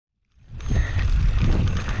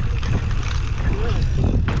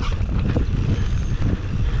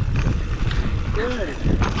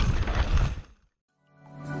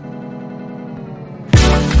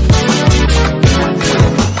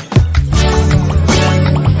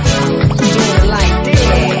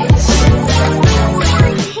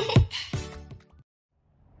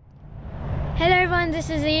this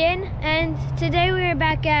is Ian, and today we are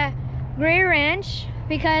back at Greer Ranch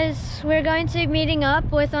because we're going to be meeting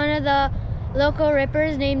up with one of the local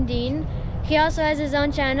rippers named Dean. He also has his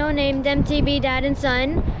own channel named MTB Dad and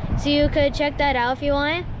Son, so you could check that out if you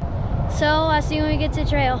want. So I'll see you when we get to the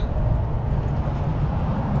trail.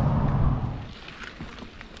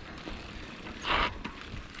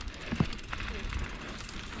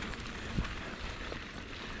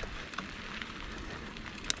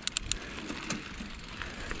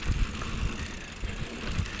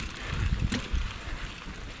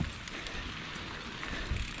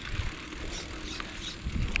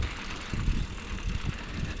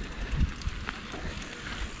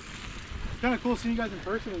 Kind of cool seeing you guys in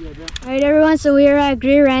person again, man. Alright everyone, so we are at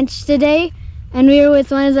Greer Ranch today, and we are with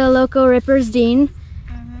one of the local rippers, Dean.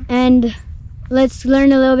 And let's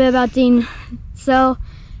learn a little bit about Dean. So,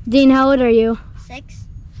 Dean, how old are you? 6.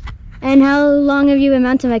 And how long have you been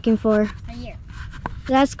mountain biking for? A year.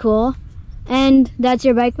 That's cool. And that's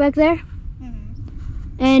your bike back there?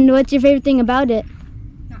 And what's your favorite thing about it?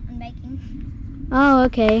 Mountain biking. Oh,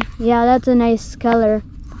 okay. Yeah, that's a nice color.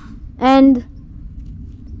 And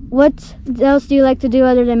what else do you like to do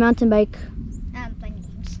other than mountain bike? Playing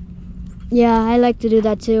games. Yeah, I like to do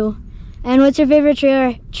that too. And what's your favorite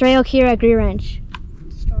trail here at Greer Ranch?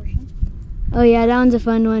 Distortion. Oh yeah, that one's a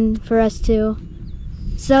fun one for us too.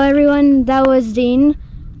 So everyone, that was Dean.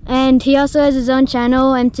 And he also has his own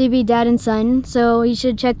channel, MTB Dad and Son, so you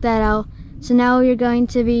should check that out. So now we're going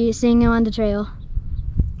to be seeing him on the trail.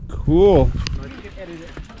 Cool.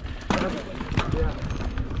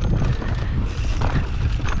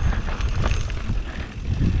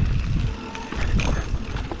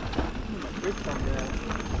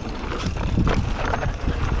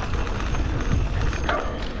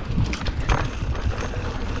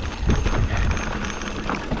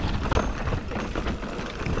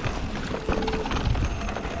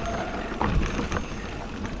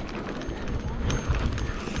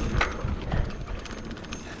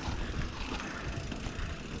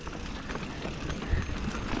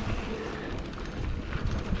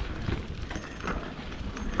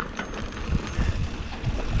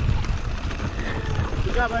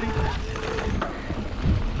 Good job, buddy.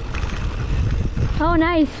 Oh,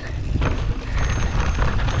 nice.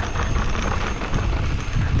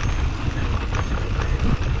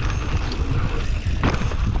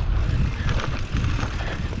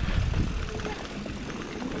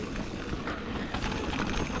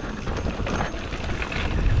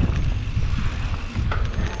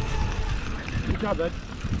 Good job, bud.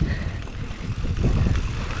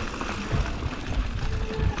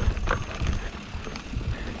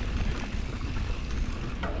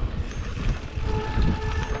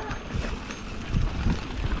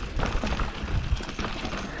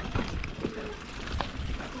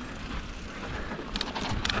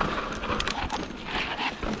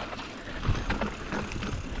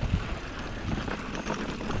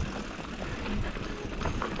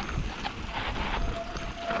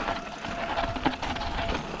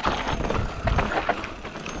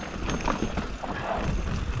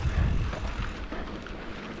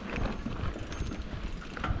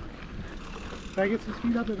 Try to get some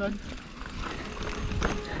speed up there, bud.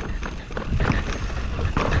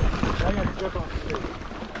 I got to jump off straight.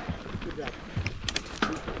 Good job.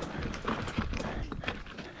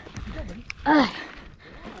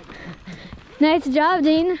 Nice job,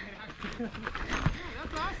 Dean. That's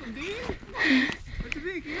awesome, Dean. What you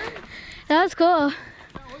think, Ian? That was cool.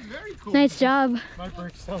 That was very cool. Nice job. My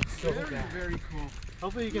bird sounds so bad. Very cool.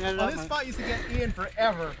 Hopefully you can edit This spot used to get Ian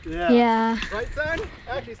forever. Yeah. Right, son?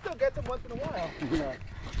 Actually, still gets him once in a while. Yeah.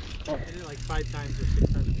 I did it like 5 times or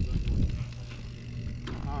 6 times.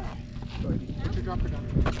 Alright. Put your dropper down.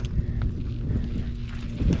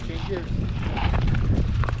 Change gears.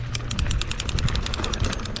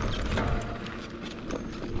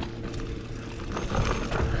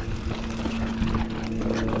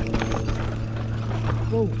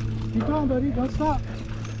 Whoa. Keep going, buddy. Don't stop.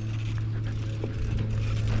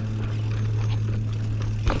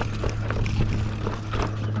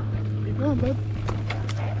 Keep going, bud.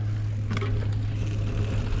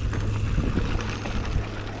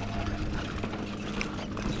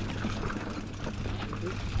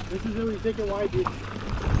 This is where we take it wide, dude.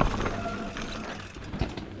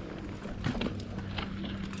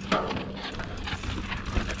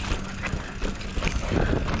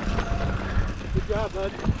 Good job,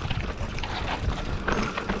 bud.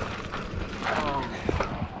 Oh.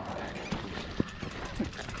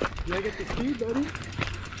 You gotta get the speed, buddy.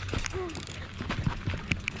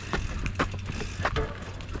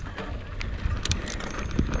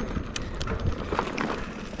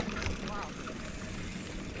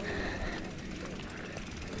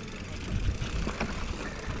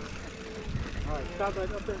 stop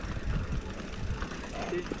right up there.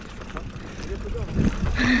 See? I guess we're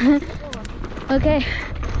going. Okay.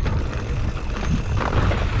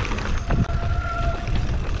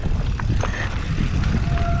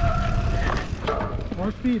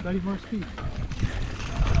 More speed, buddy, more speed.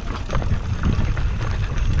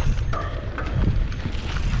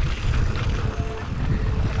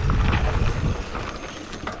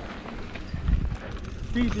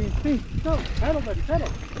 Speed, Dean, speed. Go. Pedal, buddy, pedal.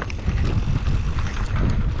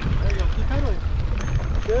 There you go. Keep pedaling.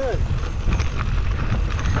 Good.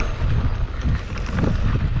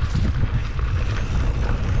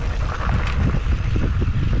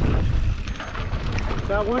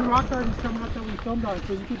 That one rock garden's coming up that we filmed on,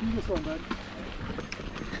 so you can do this one, bud.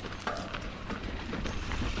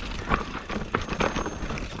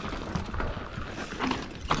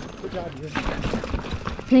 Good job, Ian.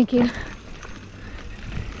 Thank you.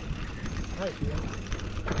 Nice, Ian.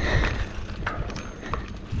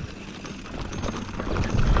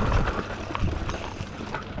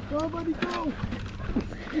 Go, buddy, go!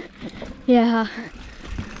 Yeah.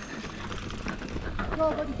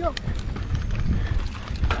 Go, buddy, go!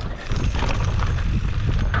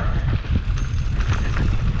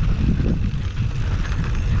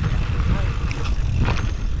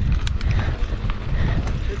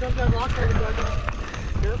 Here comes that rock garden, buddy.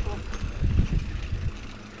 Careful.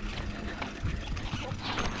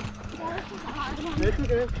 It's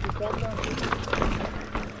okay. Just calm down.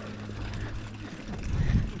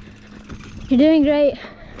 You're doing great.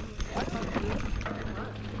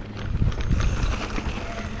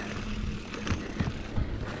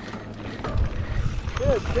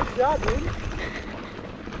 Good job, dude.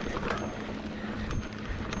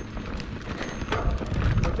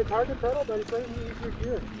 It's hard to pedal, but it's letting you use your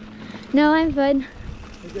gear. No, I'm fine.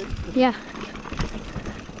 You good? Yeah.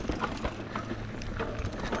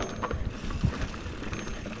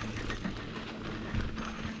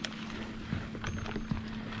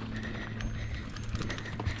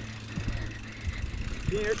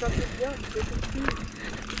 Here comes the jump. Take some speed.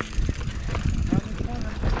 Around the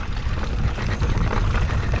corner.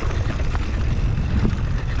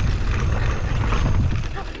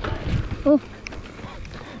 Oh.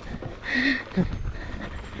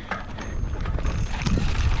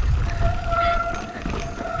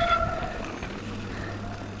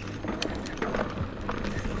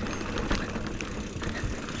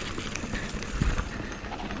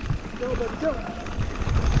 Go, buddy, go.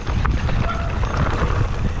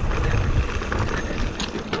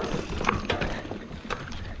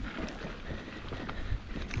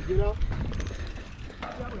 Get out.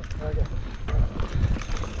 Okay.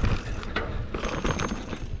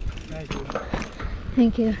 Nice, dude.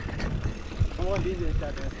 Thank you. I want these in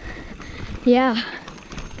that bad. Yeah.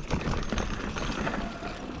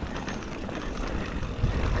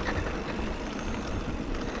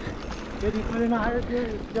 Did you put in a higher gear?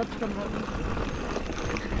 Your jumps coming up.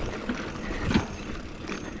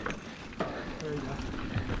 There you go.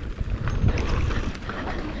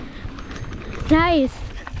 Nice.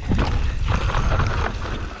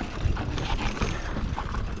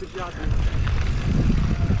 Good job, dude.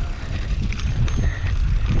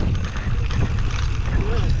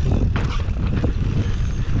 Good.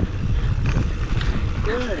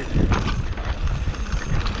 Good.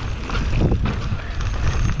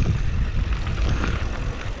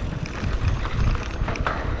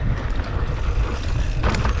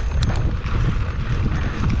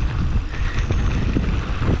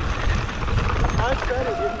 Nice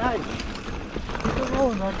credit, dude. Nice. Keep it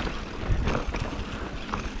rolling, bud.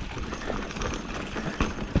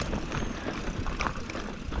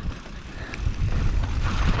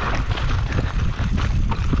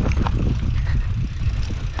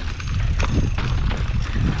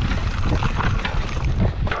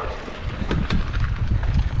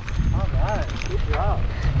 All right, good job.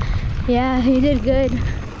 Yeah, you did good. Good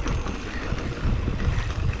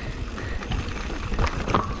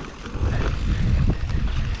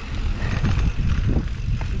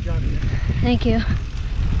job, Ian. Thank you.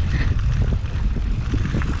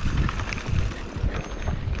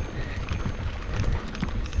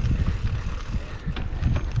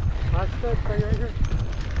 Last step, stay right here.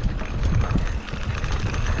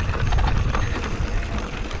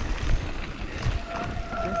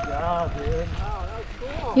 Good job, dude. Wow, that was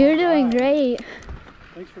cool. You're doing great.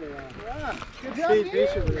 Thanks for the Yeah. Good job, staying Dean.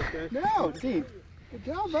 patient with us, guys. No, Dean. Good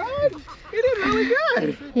job, bud. You did really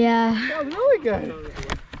good. Yeah. That was really good.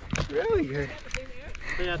 Really good.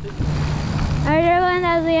 But yeah, thank Alright everyone,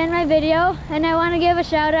 that was the end of my video, and I want to give a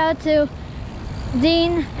shout out to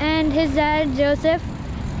Dean and his dad Joseph,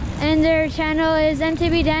 and their channel is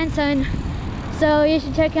MTB Dad and Son. So you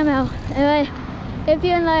should check him out. If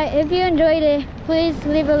you enjoyed it, please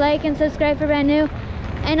leave a like and subscribe for brand new.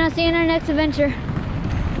 And I'll see you in our next adventure.